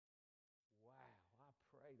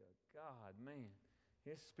God, man.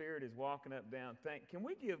 His Spirit is walking up, down. Can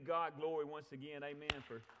we give God glory once again? Amen.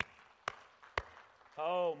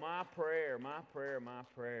 Oh, my prayer, my prayer, my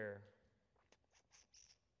prayer.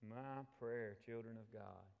 My prayer, children of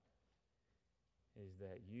God, is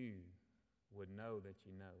that you would know that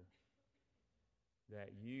you know. That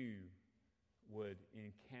you would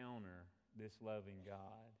encounter this loving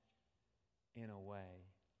God in a way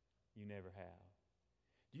you never have.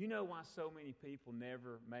 Do you know why so many people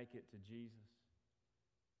never make it to Jesus?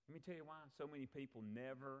 Let me tell you why. So many people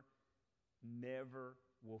never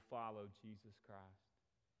will follow Jesus Christ.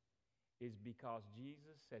 It's because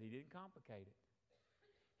Jesus said, He didn't complicate it.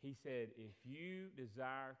 He said, if you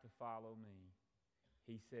desire to follow me,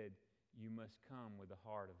 He said, you must come with the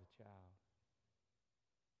heart of a child.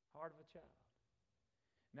 Heart of a child.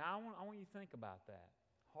 Now, I want you to think about that.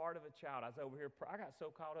 Heart of a child. I was over here, I got so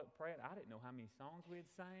caught up praying, I didn't know how many songs we had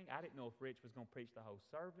sang. I didn't know if Rich was going to preach the whole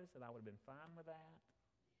service, and I would have been fine with that.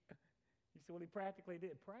 You see what he practically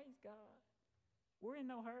did? Praise God. We're in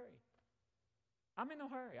no hurry. I'm in no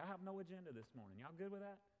hurry. I have no agenda this morning. Y'all good with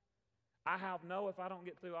that? I have no, if I don't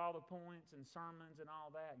get through all the points and sermons and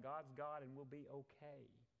all that, God's God and we'll be okay.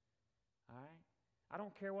 All right? I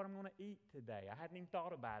don't care what I'm going to eat today. I hadn't even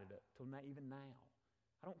thought about it till even now.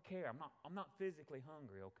 I don't care. I'm not physically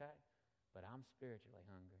hungry, okay? But I'm spiritually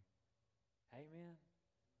hungry. Amen?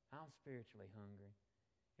 I'm spiritually hungry.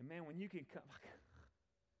 And man, when you can come,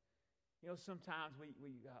 you know, sometimes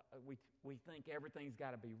we think everything's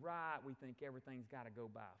got to be right. We think everything's got to go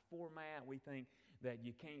by a format. We think that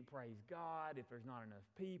you can't praise God if there's not enough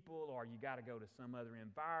people, or you got to go to some other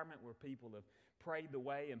environment where people have prayed the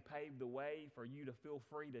way and paved the way for you to feel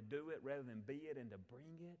free to do it rather than be it and to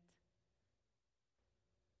bring it.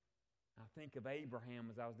 I think of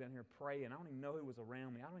Abraham as I was down here praying. I don't even know who was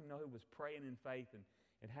around me. I don't even know who was praying in faith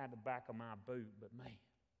and had the back of my boot. But man,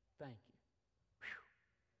 thank you. Whew.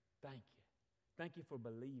 Thank you. Thank you for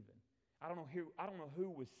believing. I don't know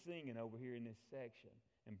who was singing over here in this section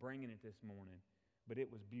and bringing it this morning, but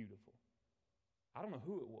it was beautiful. I don't know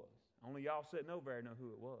who it was. Only y'all sitting over there know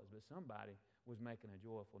who it was, but somebody was making a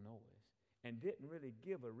joyful noise and didn't really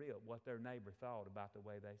give a rip what their neighbor thought about the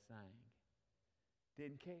way they sang.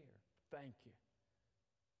 Didn't care. Thank you.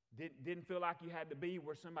 Didn't feel like you had to be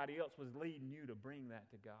where somebody else was leading you to bring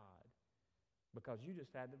that to God, because you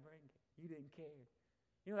just had to bring it. You didn't care.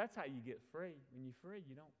 You know, that's how you get free. When you're free,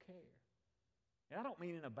 you don't care. And I don't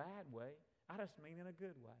mean in a bad way. I just mean in a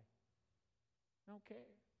good way. I don't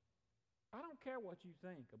care. I don't care what you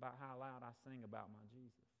think about how loud I sing about my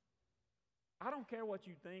Jesus. I don't care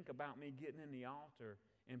what you think about me getting in the altar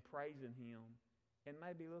and praising Him and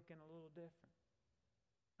maybe looking a little different.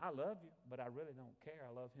 I love you, but I really don't care. I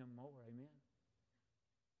love Him more. Amen.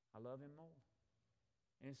 I love Him more.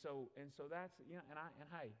 And so that's, you know, and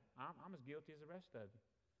hey, I'm as guilty as the rest of you.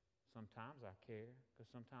 Sometimes I care, because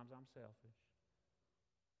sometimes I'm selfish.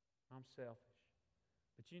 I'm selfish.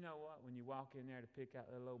 But you know what? When you walk in there to pick that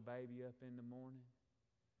little old baby up in the morning,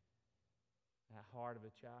 that heart of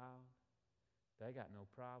a child, they got no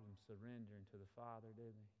problem surrendering to the Father, do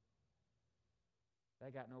they? They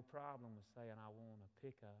got no problem with saying, I want to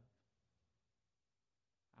pick up.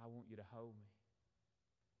 I want you to hold me.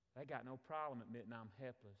 They got no problem admitting I'm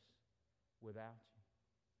helpless without you.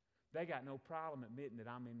 They got no problem admitting that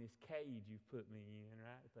I'm in this cage you've put me in,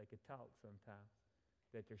 right? If they could talk sometimes,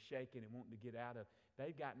 that they're shaking and wanting to get out of.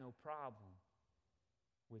 They've got no problem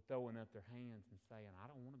with throwing up their hands and saying, I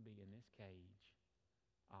don't want to be in this cage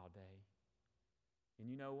all day. And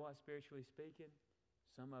you know what, spiritually speaking,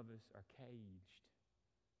 some of us are caged.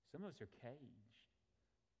 Some of us are caged.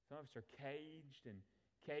 Some of us are caged and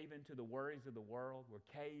cave into the worries of the world. We're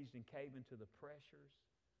caged and cave into the pressures.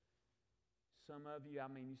 Some of you,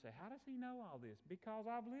 I mean, you say, how does he know all this? Because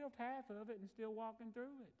I've lived half of it and still walking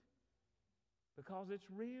through it. Because it's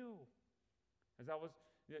real. As I was,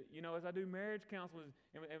 you know, as I do marriage counseling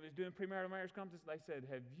and was doing premarital marriage conferences, they said,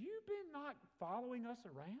 have you been not following us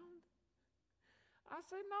around? I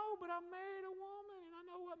said, no, but I married a woman and I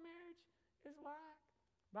know what marriage is like.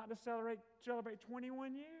 About to celebrate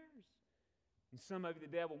 21 years. And some of you,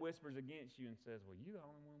 the devil whispers against you and says, well, you're the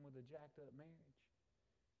only one with a jacked up marriage.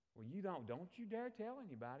 Well, don't you dare tell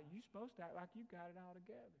anybody. You're supposed to act like you've got it all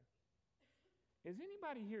together. Is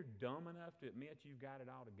anybody here dumb enough to admit you've got it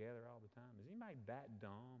all together all the time? Is anybody that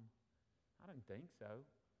dumb? I didn't think so.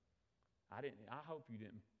 I hope you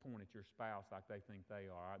didn't point at your spouse like they think they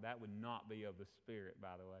are. That would not be of the Spirit,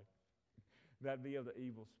 by the way. That'd be of the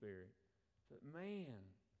evil spirit. But man,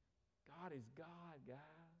 God is God,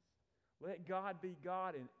 guys. Let God be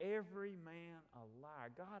God and every man a liar.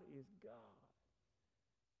 God is God.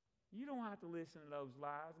 You don't have to listen to those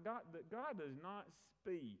lies. God does not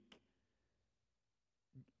speak.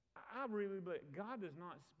 I really believe God does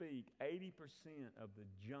not speak 80% of the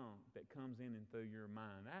junk that comes in and through your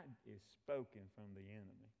mind. That is spoken from the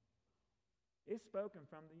enemy. It's spoken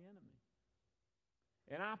from the enemy.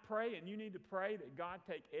 And I pray, and you need to pray, that God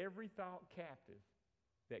take every thought captive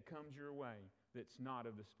that comes your way that's not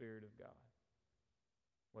of the Spirit of God.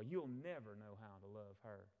 Well, you'll never know how to love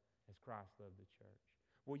her as Christ loved the church.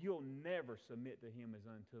 Well, you'll never submit to Him as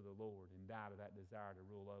unto the Lord and die to that desire to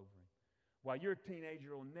rule over Him. While your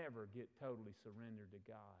teenager will never get totally surrendered to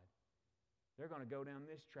God. They're going to go down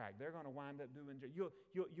this track. They're going to wind up doing...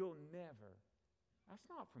 You'll never. That's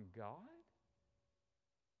not from God.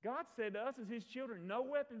 God said to us as His children, no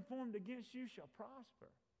weapon formed against you shall prosper.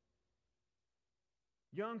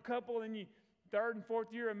 Young couple in your third and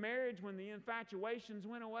fourth year of marriage, when the infatuations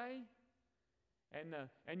went away,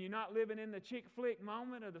 and you're not living in the chick flick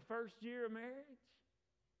moment of the first year of marriage.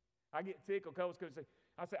 I get tickled because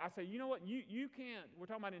I say, you know what? You can't. We're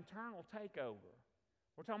talking about internal takeover.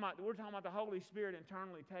 We're talking about the Holy Spirit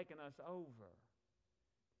internally taking us over.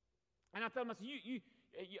 And I tell them,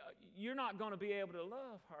 you're not going to be able to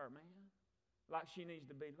love her, man, like she needs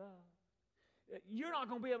to be loved. You're not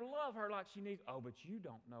going to be able to love her like she needs. Oh, but you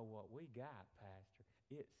don't know what we got, Pastor.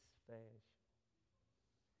 It's special.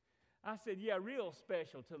 I said, yeah, real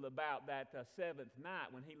special till about that seventh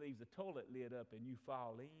night when he leaves the toilet lid up and you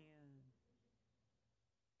fall in.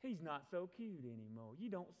 He's not so cute anymore. You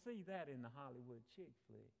don't see that in the Hollywood chick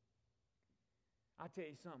flick. I tell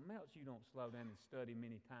you something else you don't slow down and study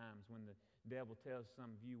many times when the devil tells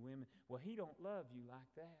some of you women, well, he don't love you like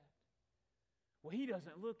that. Well, he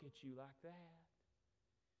doesn't look at you like that.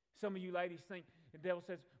 Some of you ladies think, the devil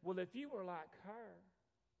says, well, if you were like her,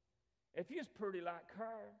 if you was pretty like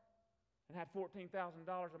her and had $14,000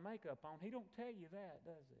 of makeup on, he don't tell you that,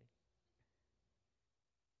 does he?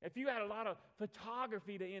 If you had a lot of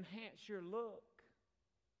photography to enhance your look,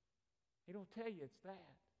 he don't tell you it's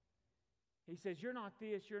that. He says, you're not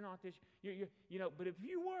this, you're not this. But if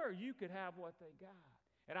you were, you could have what they got.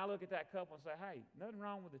 And I look at that couple and say, hey, nothing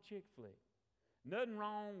wrong with a chick flick. Nothing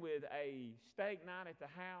wrong with a steak night at the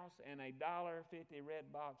house and a $1.50 red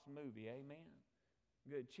box movie, amen?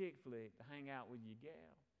 Good chick flick to hang out with your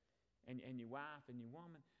gal and your wife and your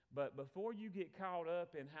woman. But before you get caught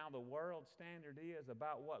up in how the world standard is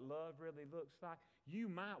about what love really looks like, you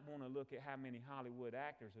might want to look at how many Hollywood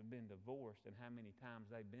actors have been divorced and how many times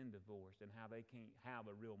they've been divorced and how they can't have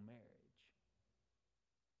a real marriage.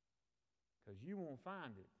 Because you won't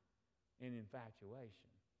find it in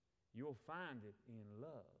infatuation. You'll find it in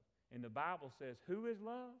love. And the Bible says, who is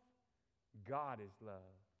love? God is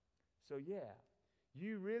love. So yeah,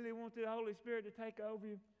 you really want the Holy Spirit to take over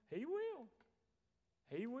you? He will.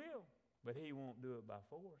 He will. But He won't do it by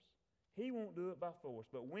force. He won't do it by force.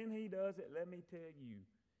 But when He does it, let me tell you,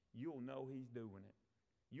 you'll know He's doing it.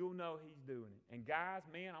 You'll know He's doing it. And guys,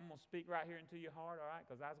 man, I'm going to speak right here into your heart, all right,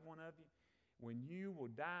 because I was one of you. When you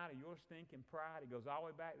will die to your stinking pride, it goes all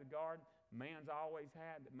the way back to the garden. Man has always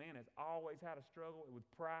had a struggle with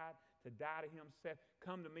pride to die to himself.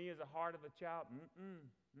 Come to me as a heart of a child.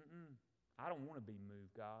 I don't want to be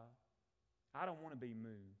moved, God. I don't want to be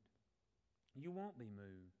moved. You won't be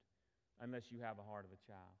moved unless you have a heart of a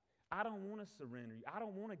child. I don't want to surrender. I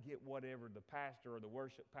don't want to get whatever the pastor or the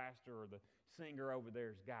worship pastor or the singer over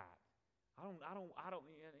there's got. I want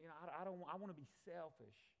to be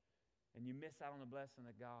selfish. And you miss out on the blessing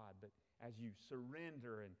of God. But as you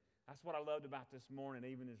surrender, and that's what I loved about this morning,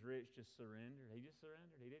 even as Rich just surrendered. He just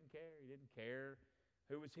surrendered. He didn't care. He didn't care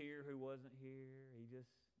who was here, who wasn't here. He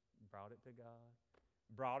just brought it to God,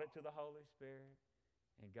 brought it to the Holy Spirit,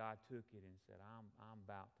 and God took it and said, I'm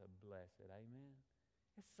about to bless it. Amen.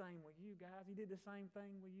 It's the same with you guys. He did the same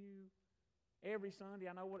thing with you. Every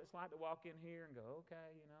Sunday, I know what it's like to walk in here and go,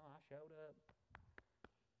 okay, I showed up.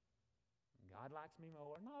 God likes me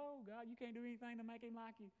more. No, God, you can't do anything to make Him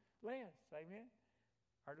like you less. Amen?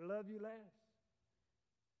 Or to love you less.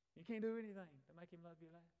 You can't do anything to make Him love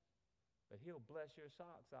you less. But He'll bless your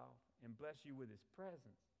socks off and bless you with His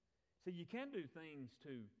presence. See, you can do things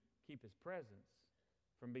to keep His presence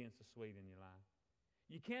from being so sweet in your life.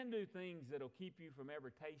 You can do things that'll keep you from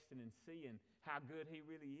ever tasting and seeing how good He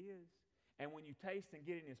really is. And when you taste and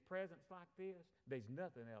get in His presence like this, there's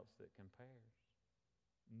nothing else that compares.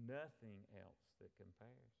 Nothing else that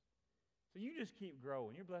compares. So you just keep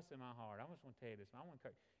growing. You're blessing my heart. I just want to tell you this. I want to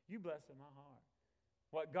encourage you. Blessing my heart.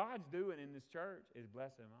 What God's doing in this church is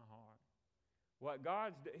blessing my heart.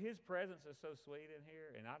 His presence is so sweet in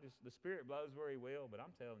here, and the Spirit blows where He will, but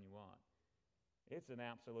I'm telling you what, it's an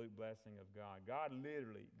absolute blessing of God. God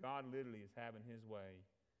literally is having His way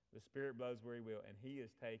The Spirit blows where He will, and He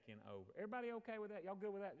is taking over. Everybody okay with that? Y'all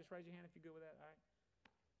good with that? Just raise your hand if you're good with that. All right.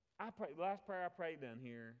 I pray. The last prayer I prayed down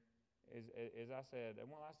here is I said,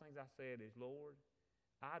 and one of the last things I said is, Lord,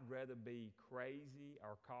 I'd rather be crazy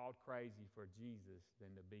or called crazy for Jesus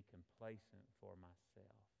than to be complacent for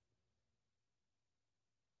myself.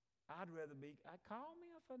 I'd rather be, call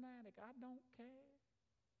me a fanatic. I don't care.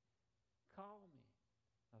 Call me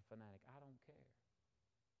a fanatic. I don't care.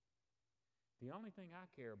 The only thing I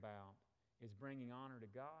care about is bringing honor to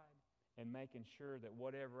God and making sure that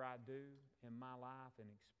whatever I do in my life and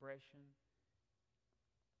expression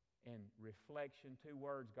and reflection, 2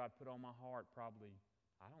 words God put on my heart probably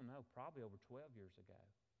over 12 years ago,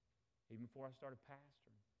 even before I started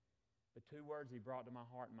pastoring. The 2 words He brought to my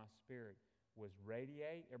heart and my spirit was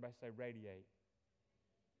radiate. Everybody say radiate.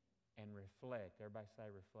 And reflect. Everybody say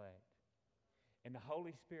reflect. And the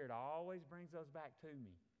Holy Spirit always brings those back to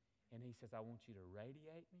me. And He says, I want you to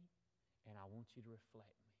radiate me, and I want you to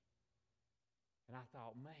reflect me. And I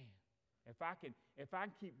thought, man, if I can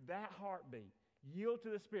keep that heartbeat, yield to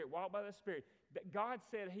the Spirit, walk by the Spirit, that God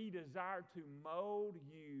said He desired to mold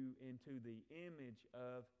you into the image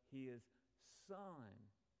of His Son.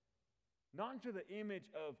 Not into the image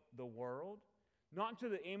of the world, not into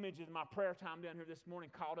the image of my prayer time down here this morning,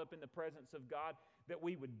 caught up in the presence of God, that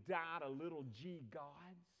we would die to little g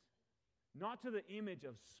gods. Not to the image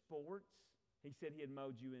of sports, He said He had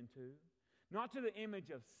molded you into. Not to the image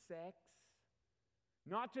of sex.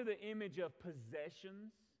 Not to the image of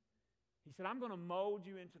possessions. He said, I'm going to mold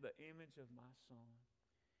you into the image of my Son.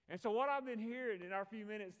 And so what I've been hearing in our few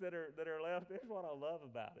minutes that are left, here's what I love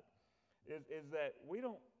about it, is that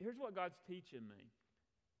here's what God's teaching me.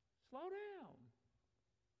 Slow down.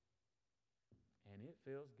 And it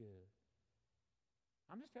feels good.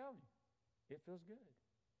 I'm just telling you, it feels good.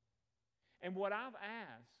 And what I've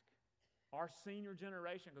asked our senior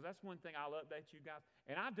generation, because that's one thing I'll update you guys,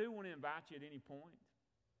 and I do want to invite you at any point.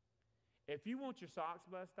 If you want your socks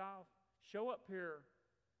bust off, show up here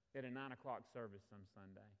at a 9 o'clock service some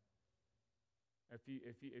Sunday. If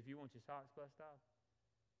you want your socks bust off,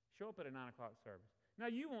 show up at a 9 o'clock service. Now,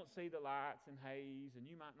 you won't see the lights and haze, and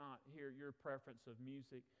you might not hear your preference of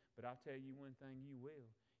music, but I'll tell you one thing you will.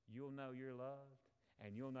 You'll know you're loved,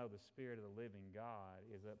 and you'll know the Spirit of the living God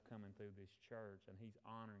is upcoming through this church, and He's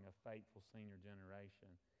honoring a faithful senior generation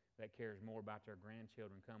that cares more about their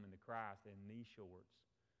grandchildren coming to Christ in knee shorts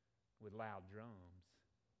with loud drums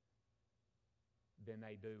than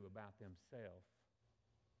they do about themselves.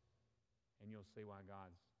 And you'll see why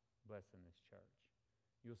God's blessing this church.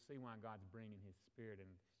 You'll see why God's bringing His Spirit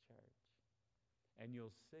into this church. And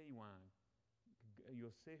you'll see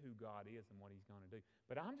who God is and what He's going to do.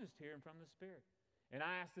 But I'm just hearing from the Spirit. And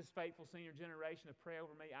I asked this faithful senior generation to pray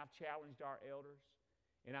over me. I've challenged our elders.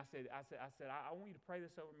 And I said, I want you to pray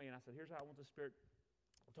this over me. And I said, here's how I want the Spirit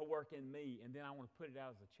to work in me. And then I want to put it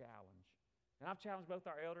out as a challenge. And I've challenged both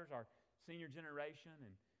our elders, our senior generation,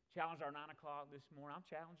 and challenged our 9 o'clock this morning. I'm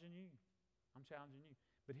challenging you. I'm challenging you.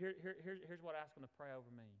 But here's what I ask them to pray over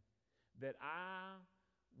me. That I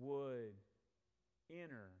would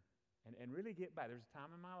enter and really get back. There's a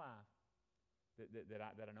time in my life that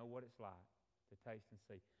I know what it's like to taste and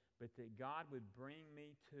see. But that God would bring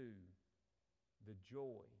me to the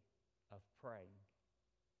joy of praying.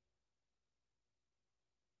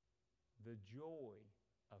 The joy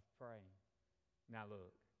of praying. Now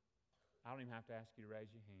look, I don't even have to ask you to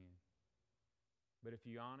raise your hand. But if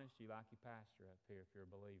you're honest, you like your pastor up here if you're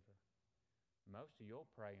a believer. Most of your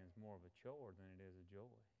praying is more of a chore than it is a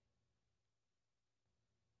joy.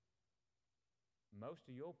 Most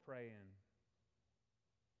of your praying,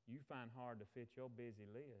 you find hard to fit your busy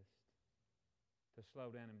list to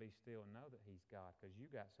slow down and be still and know that He's God, because you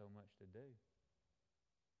got so much to do.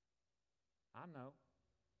 I know,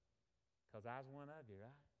 because I was one of you,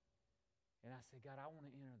 right? And I said, God, I want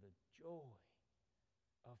to enter the joy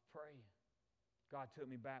of praying. God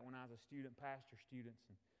took me back when I was a student, pastor students,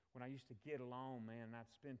 and when I used to get alone, man, and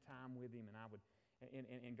I'd spend time with Him, and I would,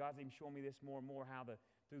 and God's even showing me this more and more, how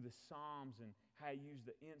through the Psalms and how He used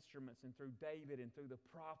the instruments, and through David and through the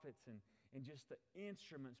prophets, and just the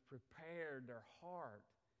instruments prepared their heart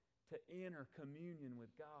to enter communion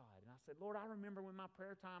with God. And I said, Lord, I remember when my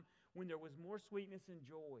prayer time, when there was more sweetness and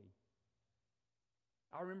joy.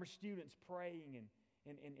 I remember students praying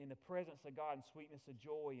in the presence of God and sweetness of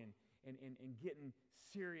joy, and getting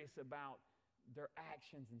serious about their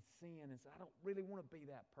actions and sin. And so I don't really want to be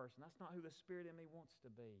that person. That's not who the Spirit in me wants to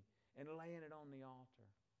be. And laying it on the altar.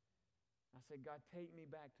 I said, God, take me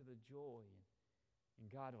back to the joy. And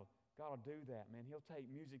God will do that, man. He'll take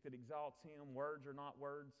music that exalts Him, words or not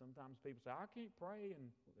words. Sometimes people say, I can't pray,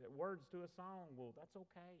 and words to a song. Well, that's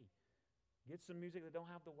okay. Get some music that don't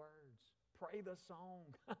have the words. Pray the song.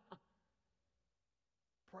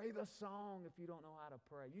 Pray the song if you don't know how to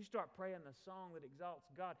pray. You start praying the song that exalts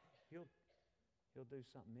God, He'll do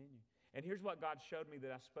something in you. And here's what God showed me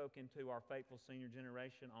that I spoke into our faithful senior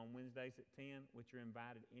generation on Wednesdays at 10, which you're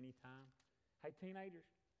invited anytime. Hey, teenagers,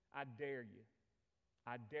 I dare you.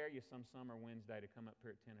 I dare you some summer Wednesday to come up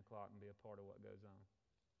here at 10 o'clock and be a part of what goes on.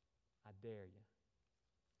 I dare you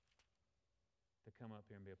to come up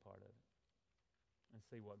here and be a part of it and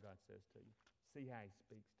see what God says to you. See how He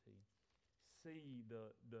speaks to you. See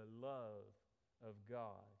the love of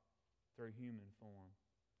God through human form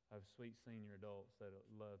of sweet senior adults that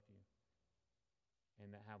love you and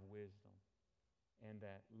that have wisdom and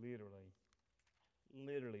that literally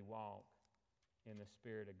walk in the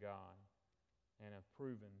Spirit of God and have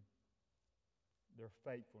proven their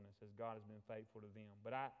faithfulness as God has been faithful to them.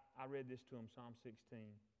 But I read this to them, Psalm 16.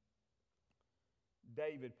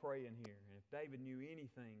 David praying here. And if David knew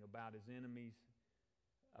anything about his enemies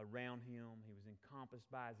around him, he was encompassed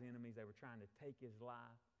by his enemies. They were trying to take his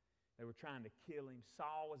life. They were trying to kill him.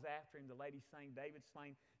 Saul was after him. The lady saying,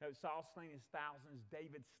 Saul slain his thousands.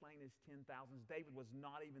 David slain his 10,000s. David was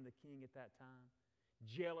not even the king at that time.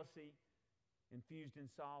 Jealousy infused in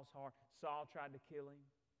Saul's heart. Saul tried to kill him.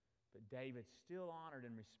 But David still honored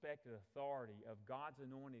and respected authority of God's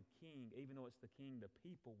anointed king, even though it's the king the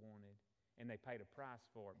people wanted. And they paid a price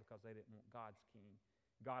for it because they didn't want God's king.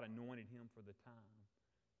 God anointed him for the time.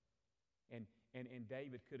 And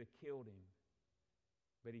David could have killed him,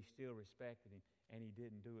 but he still respected him. And he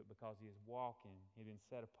didn't do it because he was walking. He'd been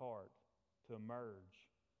set apart to emerge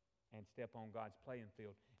and step on God's playing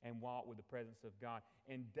field and walk with the presence of God.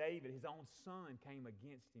 And David, his own son, came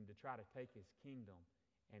against him to try to take his kingdom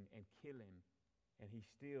and kill him. And he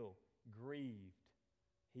still grieved.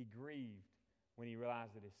 He grieved when he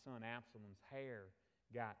realized that his son Absalom's hair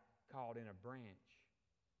got caught in a branch.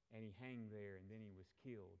 And he hung there, and then he was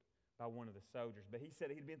killed by one of the soldiers. But he said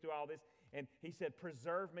he'd been through all this, and he said,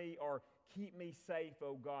 preserve me or keep me safe,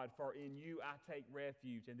 O God, for in you I take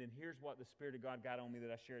refuge. And then here's what the Spirit of God got on me that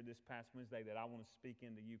I shared this past Wednesday that I want to speak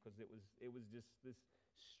into you because it was just this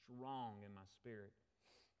strong in my spirit.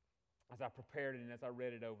 As I prepared it and as I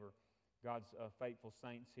read it over God's faithful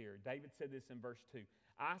saints here. David said this in verse 2.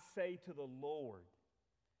 I say to the Lord,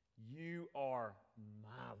 you are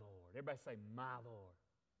my Lord. Everybody say, my Lord.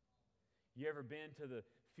 You ever been to the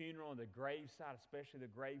funeral and the graveside, especially the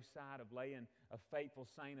graveside of laying a faithful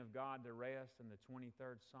saint of God to rest, and the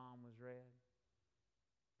 23rd Psalm was read?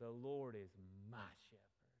 The Lord is my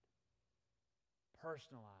shepherd.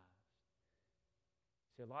 Personalized.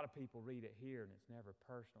 See, a lot of people read it here and it's never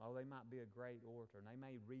personal. Oh, they might be a great orator and they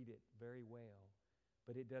may read it very well,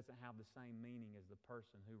 but it doesn't have the same meaning as the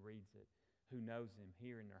person who reads it, who knows Him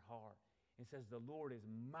here in their heart. It says, the Lord is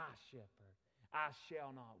my shepherd. I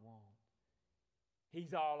shall not want.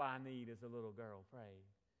 He's all I need, as a little girl prayed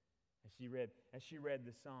as she read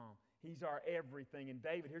the psalm. He's our everything. And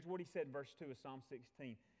David, here's what he said in verse 2 of Psalm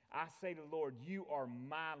 16. I say to the Lord, you are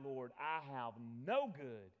my Lord. I have no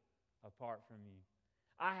good apart from you.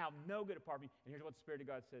 I have no good apart from you. And here's what the Spirit of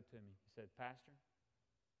God said to me. He said, Pastor,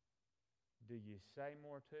 do you say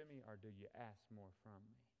more to me or do you ask more from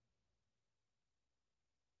me?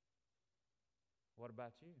 What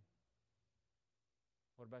about you?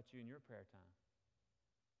 What about you in your prayer time?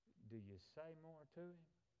 Do you say more to Him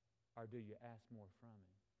or do you ask more from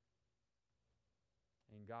Him?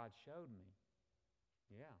 And God showed me.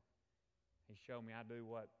 Yeah. He showed me I do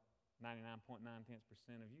what 99.9%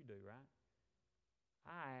 of you do, right?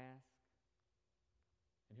 I ask.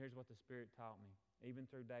 And here's what the Spirit taught me, even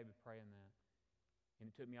through David praying that. And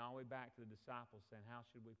it took me all the way back to the disciples saying, how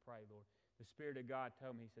should we pray, Lord? The Spirit of God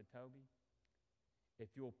told me, He said, Toby,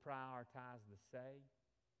 if you'll prioritize the say,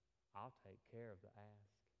 I'll take care of the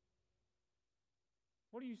ask.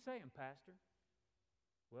 What are you saying, Pastor?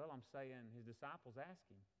 Well, I'm saying His disciples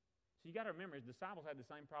asked Him. So you got to remember, His disciples had the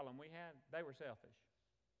same problem we had. They were selfish.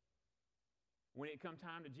 When it come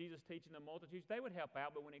time to Jesus teaching the multitudes, they would help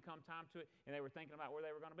out, but when it come time to it and they were thinking about where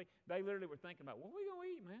they were going to be, they literally were thinking about, what are we going to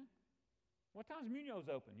eat, man? What time's Munoz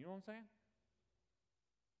open? You know what I'm saying?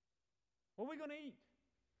 What are we going to eat?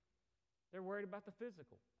 They're worried about the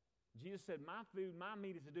physical. Jesus said, my food, my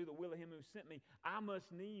meat is to do the will of Him who sent me. I must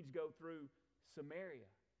needs go through Samaria.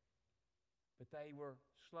 But they were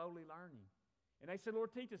slowly learning. And they said,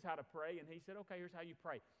 Lord, teach us how to pray. And He said, okay, here's how you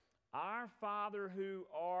pray. Our Father who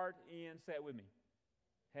art in, say it with me,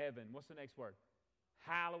 heaven. What's the next word?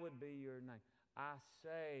 Hallowed be your name. I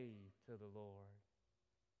say to the Lord,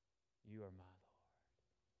 you are my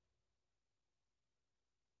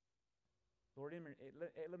Lord. Lord,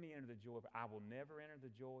 let me enter the joy. I will never enter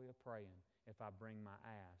the joy of praying if I bring my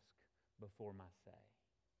ask before my say.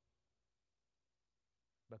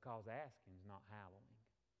 Because asking is not hallowing.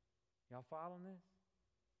 Y'all following this?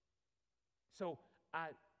 So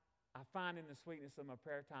I find in the sweetness of my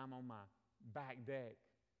prayer time on my back deck,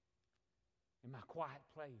 in my quiet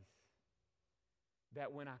place,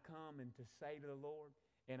 that when I come and to say to the Lord,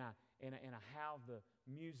 and I have the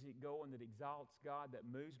music going that exalts God, that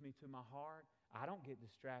moves me to my heart, I don't get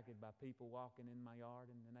distracted by people walking in my yard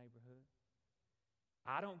in the neighborhood.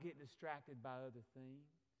 I don't get distracted by other things.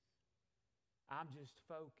 I'm just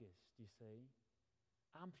focused, you see.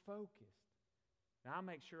 I'm focused. Now, I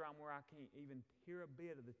make sure I'm where I can't even hear a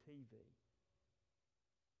bit of the TV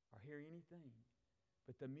or hear anything.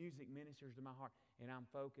 But the music ministers to my heart, and I'm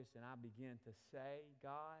focused, and I begin to say,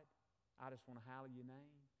 God, I just want to hallow your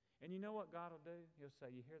name. And you know what God will do? He'll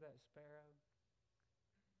say, you hear that sparrow?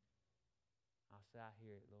 I'll say, I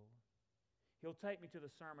hear it, Lord. He'll take me to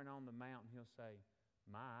the Sermon on the Mount, and he'll say,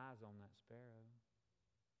 my eyes on that sparrow.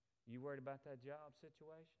 You worried about that job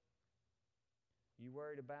situation? You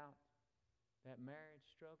worried about that marriage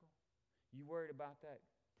struggle? You worried about that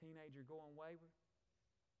teenager going wayward?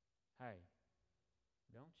 Hey,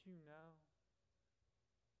 don't you know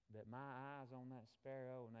that my eye's on that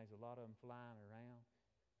sparrow and there's a lot of them flying around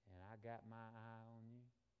and I got my eye on you?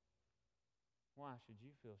 Why should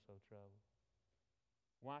you feel so troubled?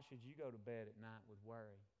 Why should you go to bed at night with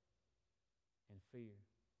worry and fear?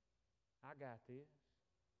 I got this.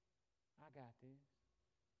 I got this.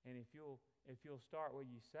 And if you'll start where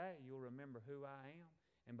you say, you'll remember who I am.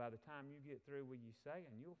 And by the time you get through where you say,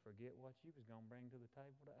 and you'll forget what you was going to bring to the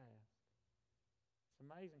table to ask. It's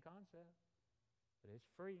an amazing concept, but it's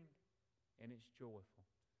freeing and it's joyful.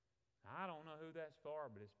 Now, I don't know who that's for,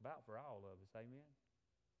 but it's about for all of us. Amen?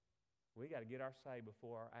 We got to get our say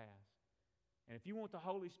before our ask. And if you want the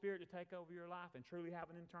Holy Spirit to take over your life and truly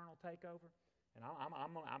have an internal takeover, and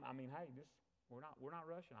we're not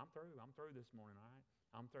rushing. I'm through this morning. All right,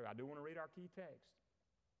 I'm through. I do want to read our key text.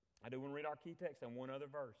 And one other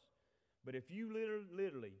verse. But if you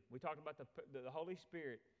literally, we talked about the Holy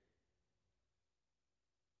Spirit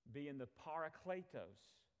being the Parakletos,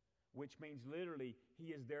 which means literally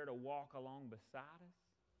He is there to walk along beside us.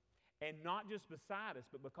 And not just beside us,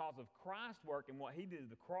 but because of Christ's work and what He did at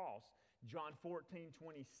the cross. John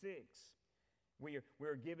 14:26.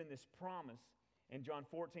 We're given this promise. In John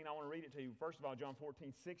 14, I want to read it to you. First of all, John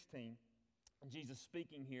 14:16. Jesus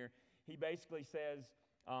speaking here, He basically says,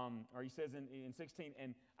 He says in 16,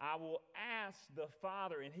 and I will ask the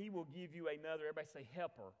Father, and He will give you another, everybody say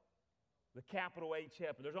helper. The capital H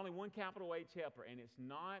helper. There's only one capital H helper, and it's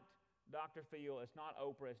not Dr. Phil, it's not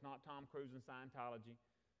Oprah, it's not Tom Cruise in Scientology.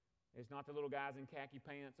 It's not the little guys in khaki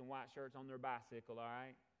pants and white shirts on their bicycle, all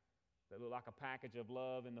right? That look like a package of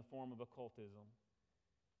love in the form of occultism.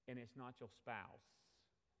 And it's not your spouse.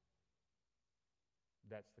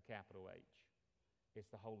 That's the capital H. It's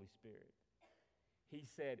the Holy Spirit. He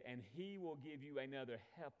said, and He will give you another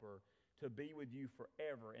helper to be with you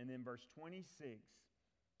forever. And then verse 26,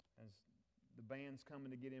 as the band's coming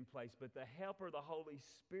to get in place, but the helper, the Holy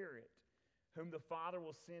Spirit, whom the Father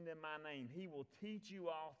will send in my name, He will teach you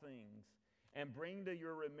all things and bring to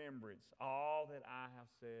your remembrance all that I have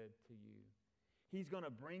said to you. He's going to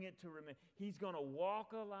bring it to remembrance. He's going to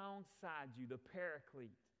walk alongside you, the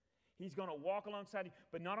Paraclete. He's going to walk alongside you.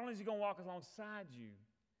 But not only is He going to walk alongside you,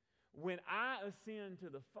 when I ascend to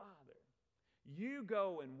the Father, you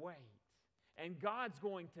go and wait. And God's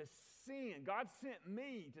going to send. God sent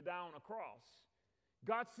me to die on a cross.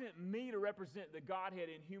 God sent me to represent the Godhead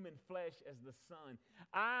in human flesh as the Son.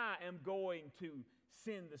 I am going to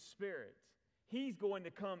send the Spirit. He's going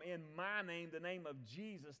to come in my name, the name of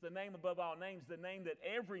Jesus, the name above all names, the name that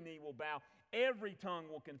every knee will bow, every tongue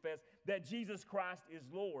will confess that Jesus Christ is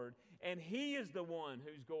Lord, and He is the one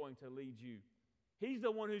who's going to lead you. He's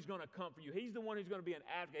the one who's going to comfort you. He's the one who's going to be an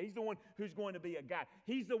advocate. He's the one who's going to be a guide.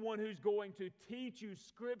 He's the one who's going to teach you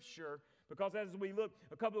Scripture, because as we looked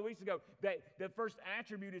a couple of weeks ago, that the first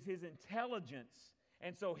attribute is His intelligence,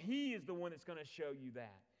 and so He is the one that's going to show you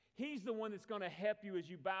that. He's the one that's going to help you as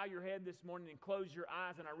you bow your head this morning and close your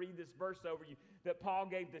eyes, and I read this verse over you that Paul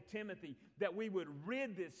gave to Timothy, that we would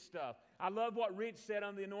rid this stuff. I love what Rich said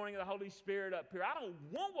on the anointing of the Holy Spirit up here. I don't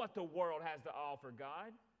want what the world has to offer,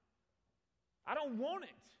 God. I don't want it.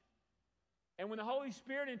 And when the Holy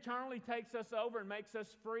Spirit internally takes us over and makes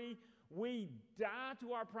us free, we die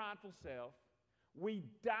to our prideful self. We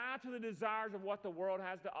die to the desires of what the world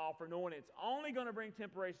has to offer, knowing it's only going to bring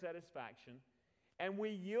temporary satisfaction. and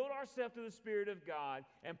we yield ourselves to the Spirit of God.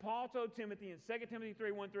 And Paul told Timothy in 2 Timothy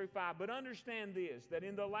 3, 1 through 5, but understand this, that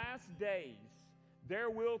in the last days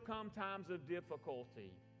there will come times of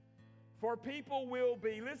difficulty. For people will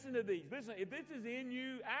be, listen to these, listen, if this is in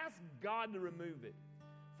you, ask God to remove it.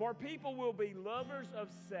 For people will be lovers of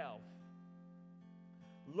self,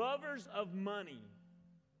 lovers of money,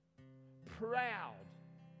 proud,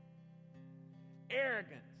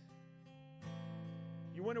 arrogant.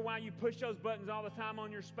 You wonder why you push those buttons all the time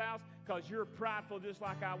on your spouse? Because you're prideful just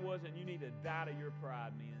like I was, and you need to die to your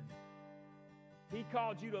pride, men. He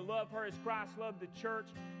called you to love her as Christ loved the church.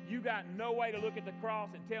 You got no way to look at the cross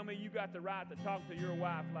and tell me you got the right to talk to your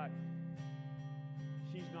wife like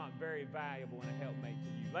she's not very valuable and a helpmate to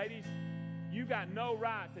you. Ladies, you got no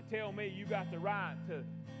right to tell me you got the right to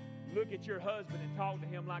look at your husband and talk to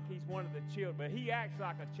him like he's one of the children. But he acts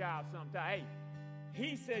like a child sometimes. Hey,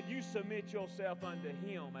 he said you submit yourself unto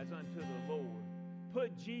him as unto the Lord.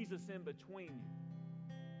 Put Jesus in between you.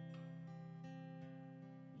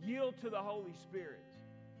 Yield to the Holy Spirit.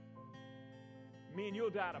 Men, you'll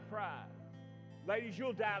die to pride. Ladies,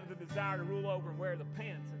 you'll die to the desire to rule over and wear the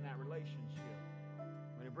pants in that relationship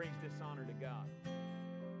when it brings dishonor to God.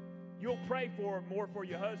 You'll pray more for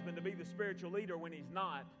your husband to be the spiritual leader when he's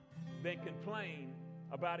not than complain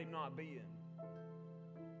about him not being.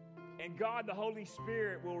 And God, the Holy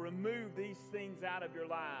Spirit, will remove these things out of your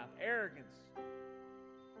life. Arrogance.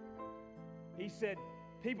 He said,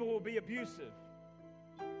 people will be abusive.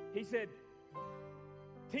 He said,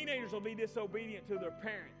 teenagers will be disobedient to their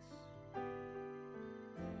parents,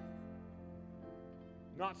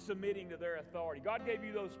 not submitting to their authority. God gave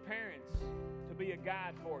you those parents to be a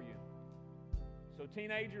guide for you. So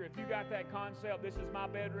teenager, if you got that concept, this is my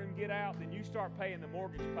bedroom, get out, then you start paying the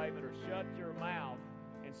mortgage payment or shut your mouth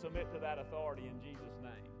and submit to that authority in Jesus'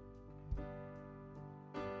 name.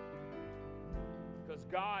 Because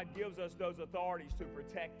God gives us those authorities to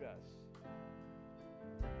protect us.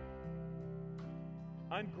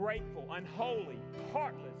 Ungrateful, unholy,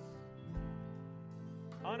 heartless,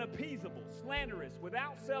 unappeasable, slanderous,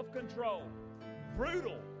 without self-control,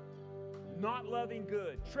 brutal, not loving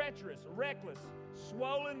good, treacherous, reckless,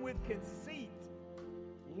 swollen with conceit,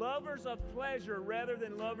 lovers of pleasure rather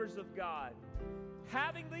than lovers of God,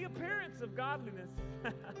 having the appearance of godliness,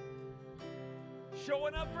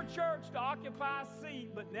 showing up for church to occupy a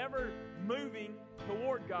seat but never moving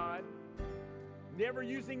toward God, never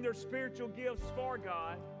using their spiritual gifts for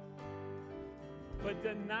God, but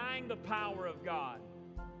denying the power of God.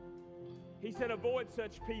 He said, avoid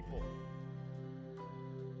such people.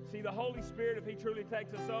 See, the Holy Spirit, if He truly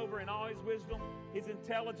takes us over in all His wisdom, His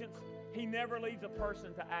intelligence, He never leads a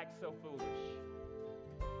person to act so foolish.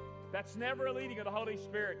 That's never a leading of the Holy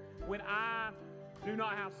Spirit. When I do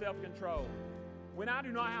not have self-control, when I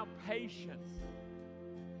do not have patience,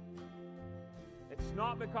 it's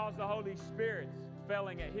not because the Holy Spirit's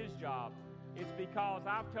failing at His job. It's because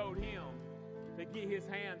I've told Him to get His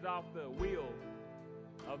hands off the wheel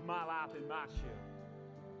of my life and my ship.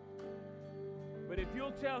 But if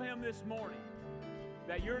you'll tell Him this morning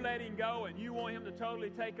that you're letting go and you want Him to totally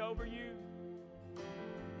take over you,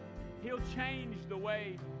 He'll change the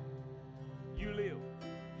way you live.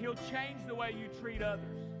 He'll change the way you treat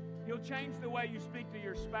others. He'll change the way you speak to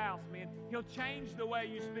your spouse, man. He'll change the way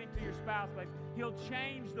you speak to your spouse, ladies. He'll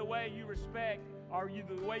change the way you respect or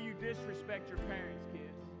the way you disrespect your parents,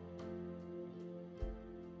 kids.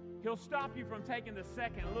 He'll stop you from taking the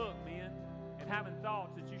second look, men, and having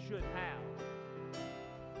thoughts that you shouldn't have.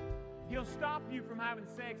 He'll stop you from having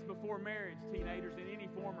sex before marriage, teenagers, in any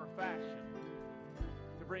form or fashion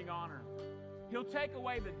to bring honor. He'll take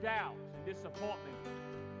away the doubts and disappointment.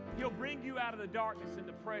 He'll bring you out of the darkness and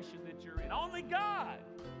depression that you're in. Only God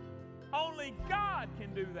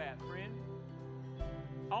can do that, friend.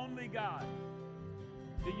 Only God.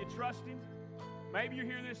 Do you trust Him? Maybe you're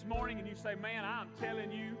here this morning and you say, man, I'm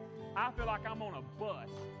telling you, I feel like I'm on a bus.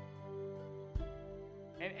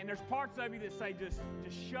 And there's parts of you that say, just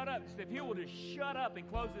shut up. If He will just shut up and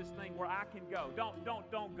close this thing where I can go. Don't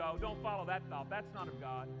go. Don't follow that thought. That's not of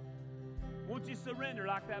God. Won't you surrender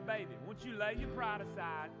like that baby? Won't you lay your pride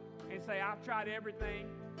aside and say, I've tried everything.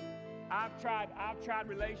 I've tried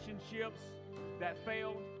relationships that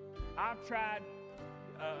failed. I've tried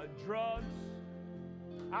drugs.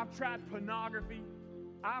 I've tried pornography.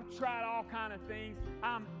 I've tried all kind of things.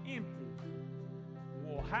 I'm empty.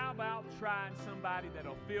 Well, how about trying somebody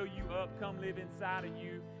that'll fill you up, come live inside of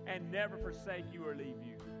you, and never forsake you or leave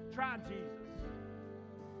you? Try Jesus.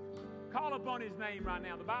 Call upon His name right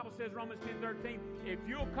now. The Bible says, Romans 10:13, if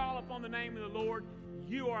you'll call upon the name of the Lord,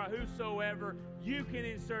 You are a whosoever. You can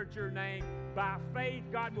insert your name. By faith,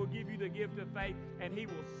 God will give you the gift of faith, and He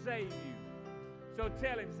will save you. So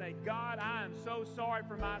tell Him, say, God, I am so sorry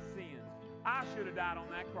for my sins. I should have died on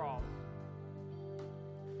that cross.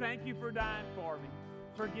 Thank you for dying for me.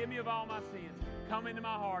 Forgive me of all my sins. Come into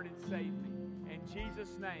my heart and save me. In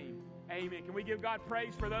Jesus' name, amen. Can we give God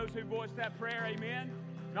praise for those who voiced that prayer? Amen.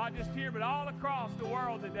 Not just here, but all across the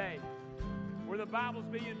world today where the Bible's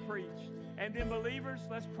being preached. And then believers,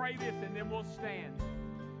 let's pray this and then we'll stand.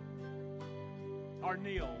 Or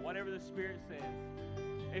kneel, whatever the Spirit says.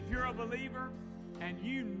 If you're a believer and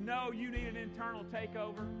you know you need an internal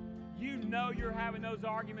takeover, you know you're having those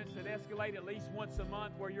arguments that escalate at least once a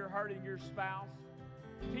month where you're hurting your spouse.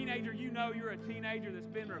 Teenager, you know you're a teenager that's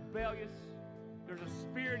been rebellious. There's a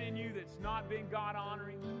spirit in you that's not been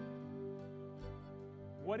God-honoring.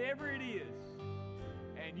 Whatever it is,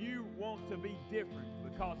 and you want to be different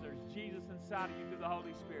because there's Jesus inside of you through the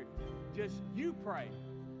Holy Spirit, just you pray.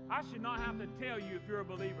 I should not have to tell you if you're a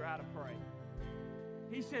believer how to pray.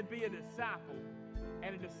 He said be a disciple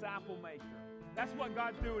and a disciple maker. That's what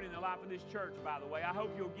God's doing in the life of this church, by the way. I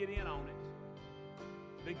hope you'll get in on it.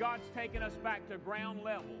 That God's taking us back to ground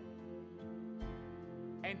level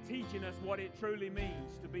and teaching us what it truly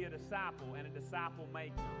means to be a disciple and a disciple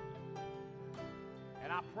maker.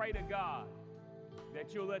 And I pray to God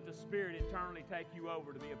that you'll let the Spirit internally take you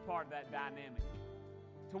over to be a part of that dynamic.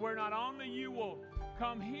 To where not only you will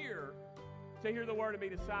come here to hear the Word and be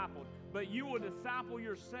discipled, but you will disciple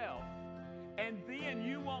yourself. And then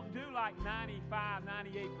you won't do like 95,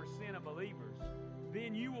 98% of believers.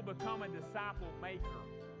 Then you will become a disciple maker.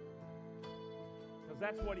 Because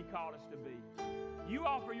that's what He called us to be. You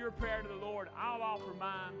offer your prayer to the Lord, I'll offer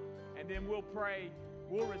mine, and then we'll pray.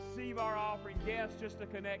 We'll receive our offering. Yes, just a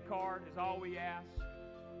connect card is all we ask.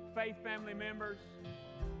 Faith family members,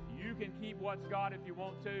 you can keep what's God if you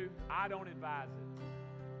want to. I don't advise it.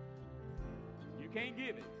 You can't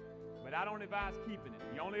give it, but I don't advise keeping it.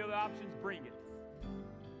 The only other option is bring it.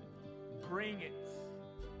 Bring it.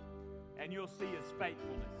 And you'll see His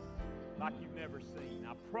faithfulness like you've never seen.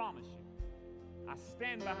 I promise you. I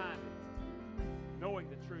stand behind it, knowing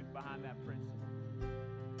the truth behind that principle.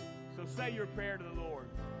 So say your prayer to the Lord.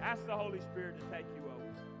 Ask the Holy Spirit to take you over.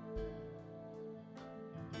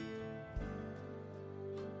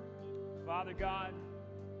 Father God,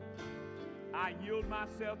 I yield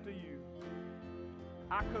myself to you.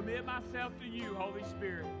 I commit myself to you, Holy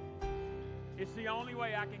Spirit. It's the only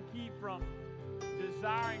way I can keep from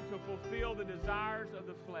desiring to fulfill the desires of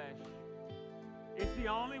the flesh. It's the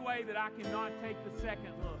only way that I cannot take the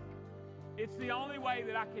second look. It's the only way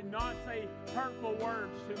that I cannot say hurtful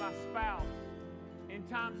words to my spouse in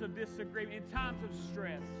times of disagreement, in times of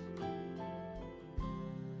stress.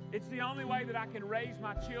 It's the only way that I can raise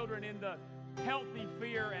my children in the healthy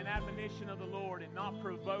fear and admonition of the Lord and not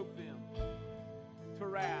provoke them to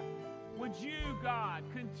wrath. Would you, God,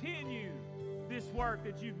 continue this work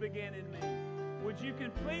that you've begun in me? Would you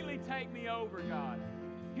completely take me over, God?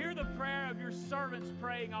 Hear the prayer of your servants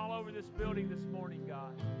praying all over this building this morning,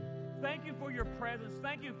 God. Thank you for your presence.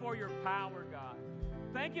 Thank you for your power, God.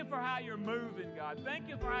 Thank you for how you're moving, God. Thank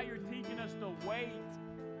you for how you're teaching us to wait.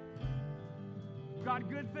 God,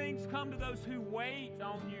 good things come to those who wait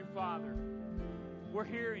on you, Father. We're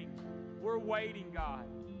hearing. We're waiting, God.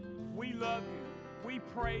 We love you. We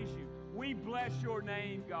praise you. We bless your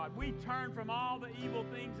name, God. We turn from all the evil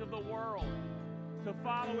things of the world to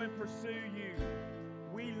follow and pursue you.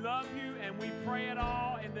 We love you and we pray it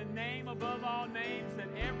all in the name above all names, that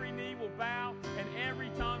every knee will bow and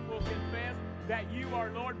every tongue will confess that you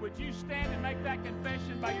are Lord. Would you stand and make that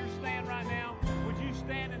confession by your stand right now? Would you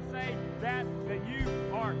stand and say that you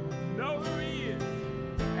know who He is?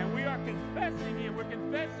 And we are confessing Him. We're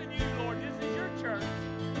confessing you, Lord. This